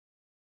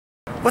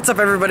What's up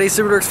everybody,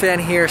 Superdorks fan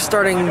here,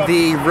 starting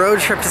the road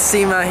trip to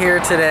SEMA here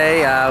today.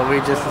 We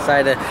just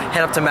decided to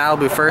head up to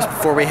Malibu first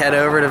before we head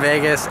over to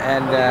Vegas,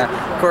 and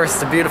of course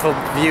it's a beautiful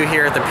view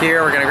here at the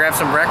pier. We're going to grab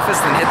some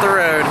breakfast and hit the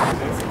road.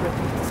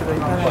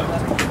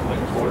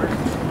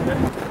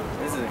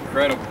 This is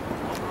incredible.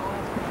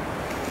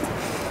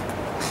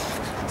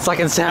 It's like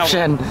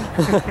Inception.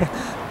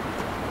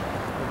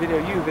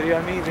 Video you,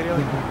 video me, video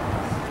you.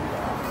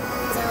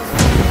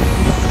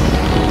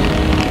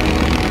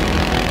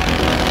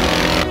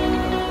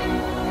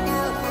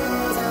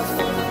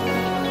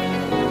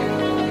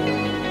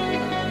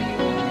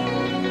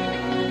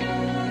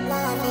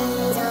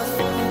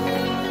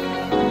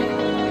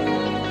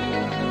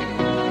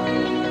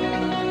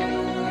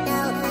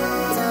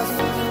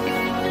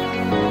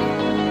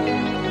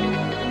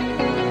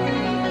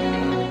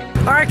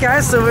 Alright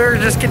guys, so we're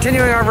just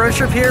continuing our road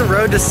trip here,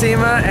 Road to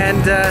SEMA,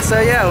 and so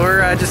yeah,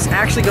 we're just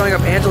actually going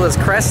up Angela's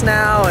Crest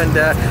now, and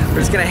we're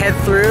just going to head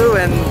through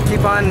and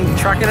keep on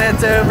trucking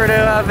it over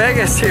to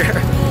Vegas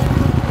here.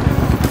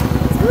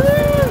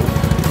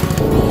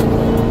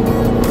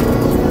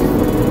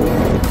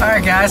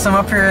 Alright guys, so I'm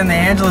up here in the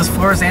Angeles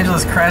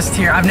Crest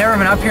here. I've never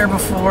been up here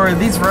before.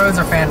 These roads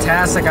are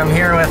fantastic. I'm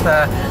here with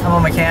a little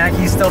mechanic.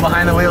 He's still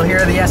behind the wheel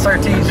here, the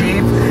SRT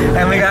Jeep.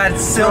 And we got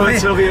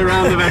Sylvia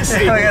around the back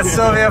seat. We got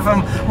Sylvia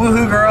from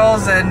Woohoo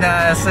Girls, and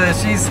so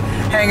she's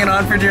hanging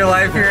on for dear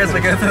life here as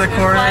we go through the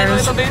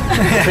corners.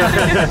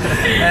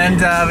 And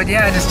but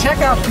yeah, just check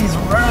out these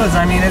roads.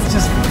 I mean, it's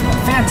just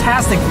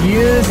fantastic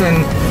views,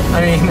 and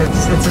I mean,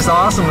 it's just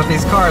awesome with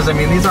these cars. I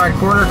mean, these aren't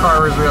corner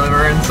cars really.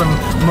 We're in some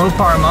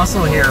Mopar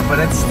muscle here, but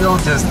it's still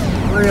just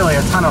really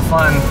a ton of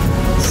fun.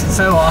 It's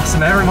so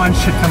awesome. Everyone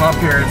should come up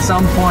here at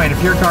some point.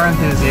 If you're a car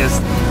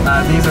enthusiast,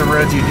 these are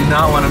roads you do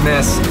not want to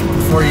miss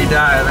before you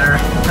die. They're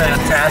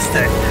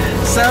fantastic.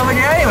 So, but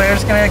yeah, anyway, we're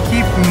just gonna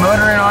keep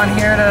motoring on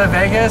here to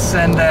Vegas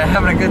and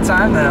having a good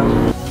time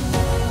though.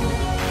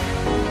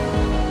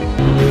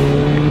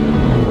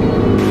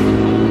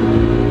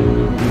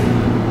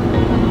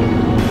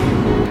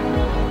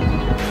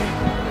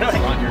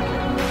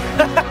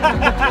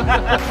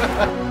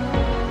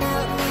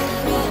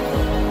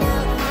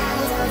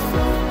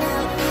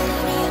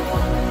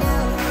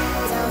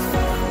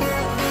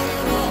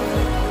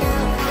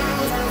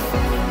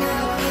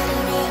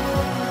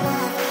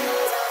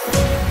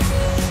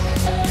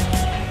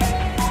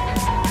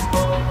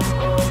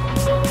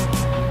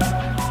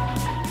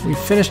 We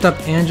finished up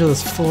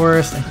Angela's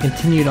Forest and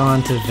continued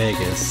on to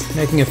Vegas,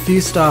 making a few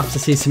stops to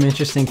see some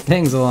interesting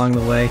things along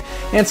the way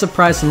and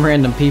surprise some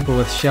random people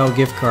with Shell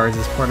gift cards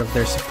as part of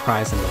their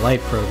Surprise and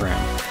Delight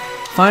program.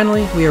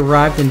 Finally, we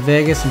arrived in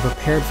Vegas and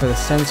prepared for the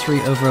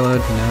sensory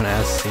overload known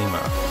as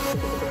SEMA.